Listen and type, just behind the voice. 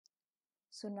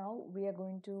So now we are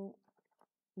going to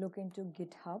look into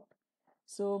GitHub.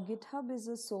 So GitHub is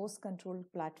a source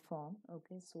controlled platform,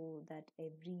 okay, so that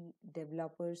every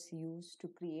developers use to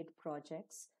create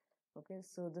projects. Okay,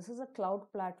 so this is a cloud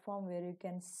platform where you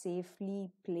can safely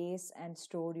place and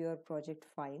store your project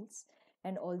files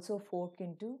and also fork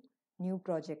into new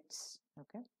projects.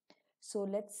 Okay, so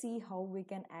let's see how we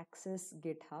can access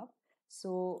GitHub.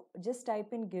 So just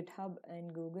type in GitHub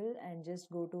in Google and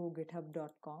just go to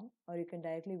github.com, or you can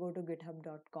directly go to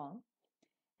github.com,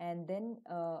 and then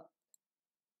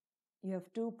you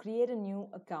have to create a new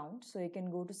account. So you can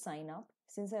go to sign up.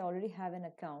 Since I already have an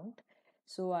account,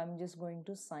 so I'm just going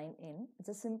to sign in. It's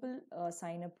a simple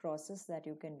sign up process that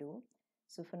you can do.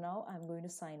 So for now, I'm going to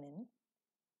sign in.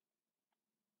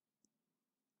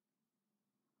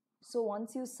 So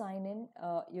once you sign in,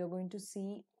 you're going to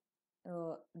see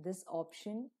this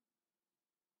option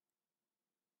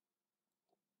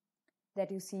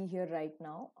that you see here right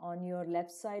now. On your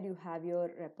left side, you have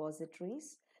your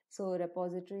repositories. So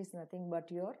repository is nothing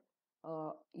but your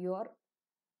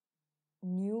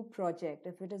new project.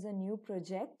 If it is a new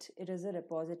project, it is a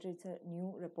repository. It's a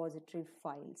new repository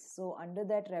files. So under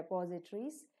that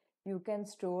repositories, you can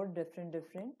store different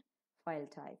file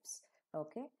types.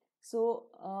 Okay, so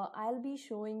I'll be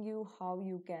showing you how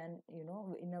you can,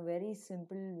 in a very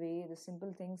simple way, the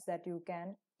simple things that you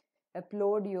can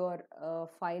upload your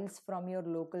files from your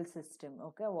local system.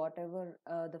 Okay, whatever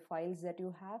the files that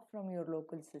you have from your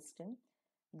local system,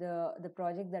 the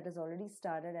project that is already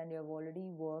started and you have already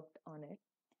worked on it,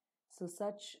 so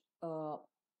such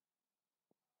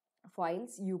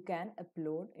files you can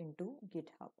upload into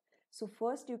GitHub. So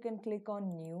first you can click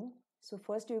on new. So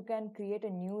first you can create a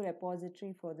new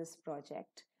repository for this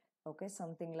project. Okay,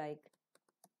 something like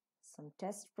some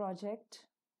test project.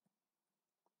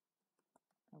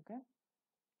 Okay,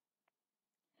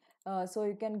 so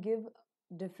you can give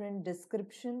different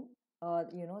description,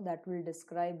 that will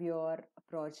describe your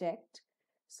project.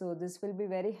 So this will be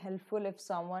very helpful if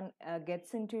someone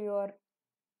gets into your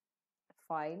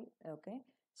file. Okay,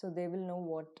 so they will know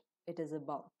what it is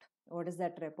about, what is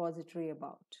that repository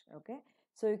about. Okay,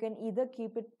 so you can either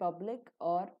keep it public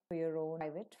or for your own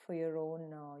private, for your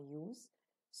own use.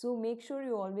 So make sure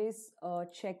you always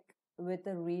check with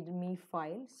a readme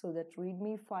file. So that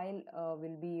readme file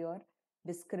will be your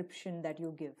description that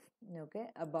you give, okay,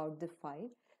 about the file.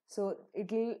 So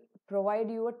it will provide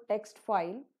you a text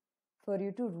file for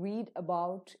you to read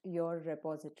about your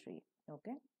repository.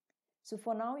 Okay, so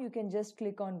for now, you can just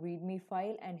click on README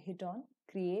file and hit on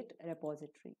create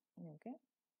repository. Okay.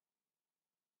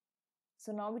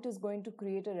 So now it is going to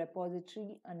create a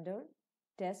repository under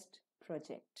test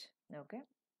project. Okay.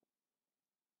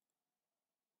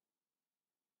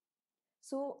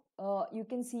 So you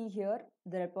can see here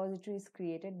the repository is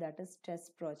created, that is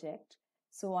test project.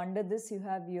 So under this you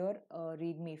have your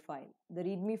README file. The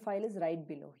README file is right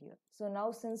below here. So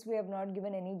now since we have not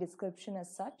given any description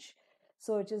as such,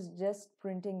 so it is just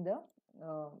printing the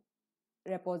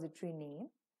repository name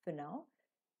for now.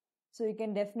 So you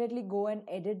can definitely go and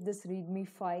edit this README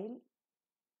file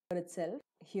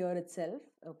here itself.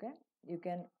 Okay, you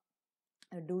can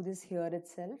do this here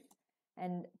itself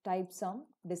and type some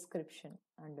description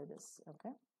under this. Okay,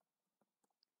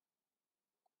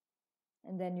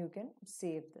 and then you can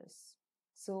save this.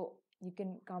 So you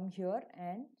can come here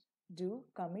and do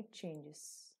commit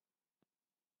changes.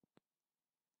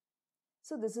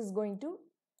 So this is going to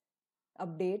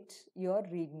update your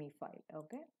README file.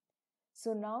 Okay,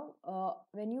 so now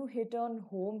when you hit on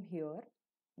home here,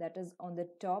 that is on the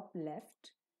top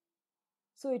left,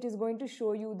 so it is going to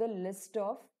show you the list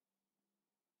of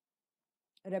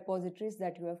repositories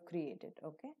that you have created.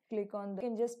 Okay, you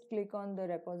can just click on the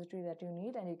repository that you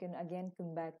need, and you can again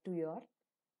come back to your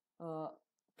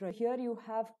here you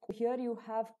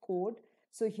have code.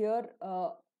 So here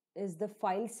is the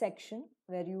file section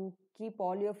where you keep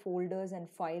all your folders and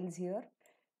files here.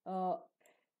 uh,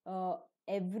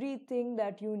 Everything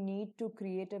that you need to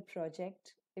create a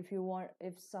project.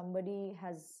 If somebody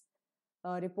has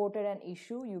reported an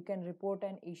issue, you can report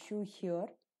an issue here,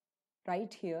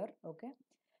 right here. Okay,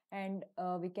 and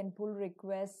we can pull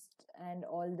requests and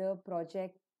all the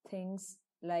project things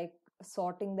like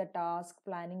sorting the task,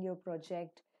 planning your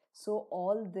project. So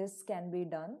all this can be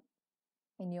done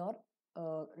in your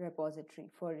repository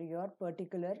for your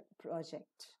particular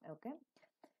project. Okay,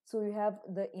 so you have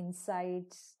the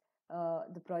insights,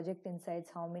 the project insights,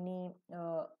 how many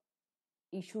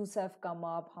issues have come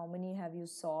up, how many have you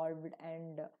solved,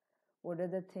 and what are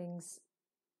the things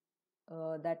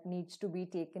that needs to be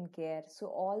taken care. So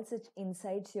all such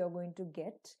insights you're going to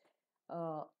get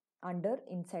under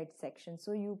insight section.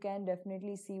 So you can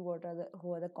definitely see who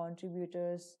are the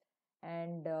contributors,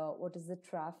 and what is the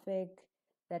traffic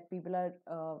that people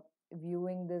are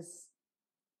viewing this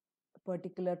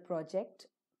particular project.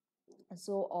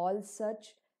 So all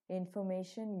such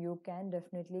information you can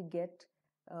definitely get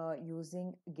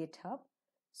using GitHub.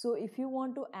 So if you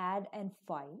want to add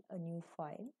a new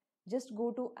file, just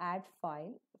go to add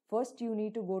file. First you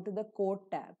need to go to the code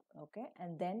tab, okay,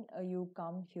 and then you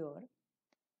come here.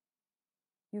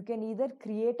 You can either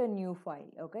create a new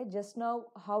file, okay, just now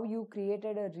how you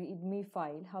created a readme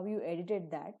file, how you edited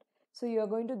that. So you are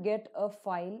going to get a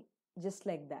file just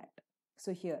like that.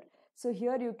 So here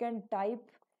you can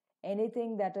type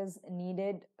anything that is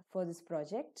needed for this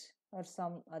project or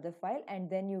some other file, and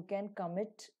then you can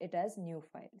commit it as new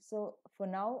file. So for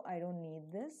now I don't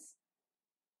need this,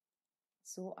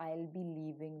 so I'll be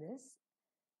leaving this.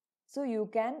 So you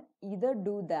can either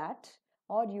do that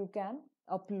or you can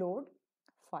upload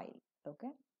file, okay.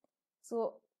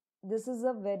 So this is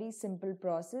a very simple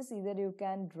process. Either you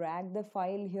can drag the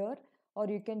file here or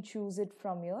you can choose it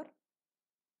from your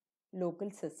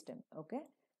local system, okay.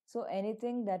 So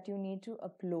anything that you need to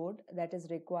upload that is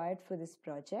required for this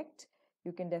project,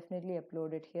 you can definitely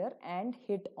upload it here and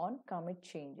hit on commit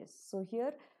changes. So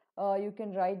here you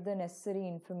can write the necessary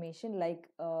information like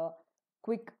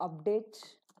quick update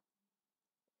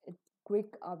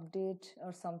quick update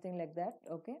or something like that,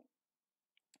 okay.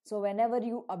 So whenever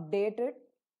you update it,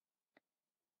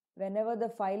 whenever the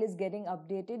file is getting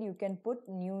updated, you can put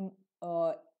new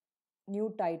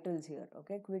titles here,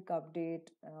 okay. Quick update,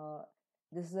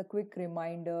 this is a quick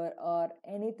reminder, or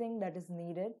anything that is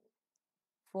needed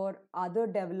for other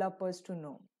developers to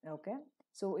know, okay.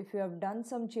 So if you have done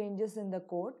some changes in the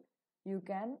code, you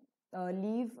can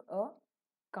leave a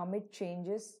commit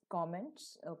changes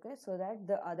comments, okay, so that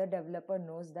the other developer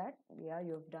knows that yeah,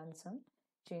 you've done some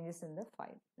changes in the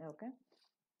file, okay.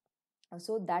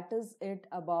 So that is it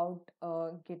about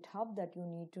GitHub that you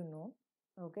need to know,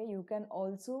 okay. You can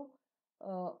also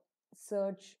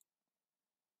search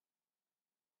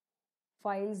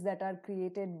files that are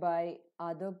created by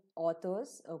other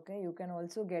authors, okay. You can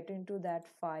also get into that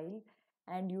file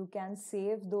and you can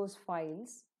save those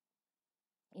files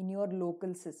in your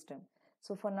local system.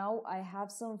 So for now I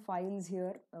have some files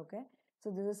here, okay.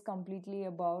 So this is completely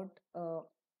about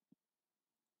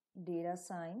data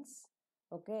science,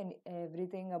 okay, and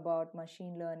everything about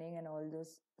machine learning and all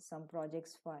those some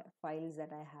projects files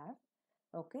that I have,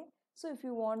 okay. So if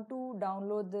you want to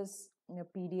download this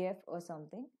PDF or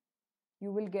something,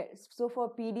 you will get, so for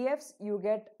PDFs you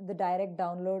get the direct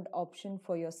download option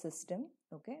for your system,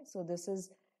 okay. So this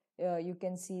is you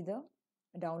can see the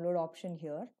download option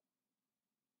here,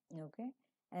 okay.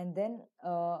 And then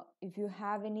if you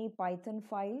have any Python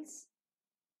files,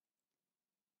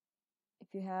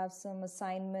 if you have some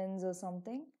assignments or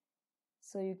something,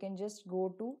 so you can just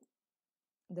go to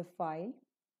the file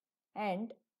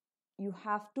and you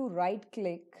have to right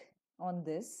click on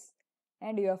this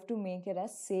and you have to make it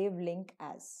as save link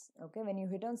as, okay. When you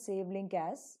hit on save link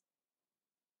as,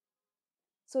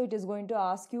 so it is going to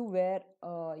ask you where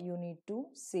you need to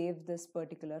save this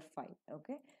particular file,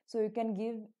 okay. So you can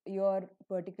give your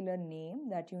particular name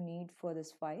that you need for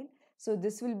this file. So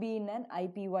this will be in an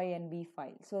IPYNB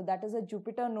file, so that is a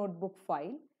Jupyter notebook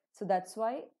file, so that's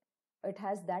why it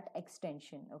has that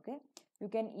extension, okay. You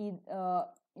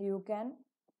can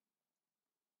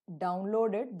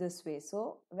download it this way.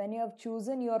 So when you have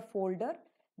chosen your folder,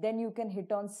 then you can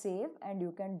hit on save and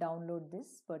you can download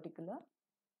this particular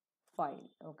file,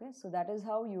 okay. So that is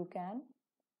how you can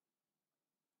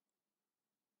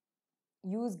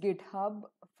use GitHub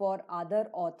for other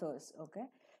authors, okay.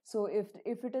 So if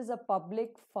it is a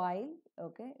public file,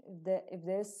 okay, if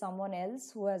there is someone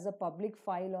else who has a public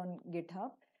file on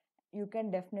GitHub, you can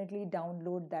definitely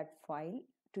download that file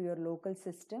to your local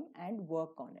system and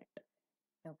work on it,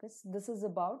 okay. So this is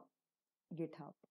about GitHub.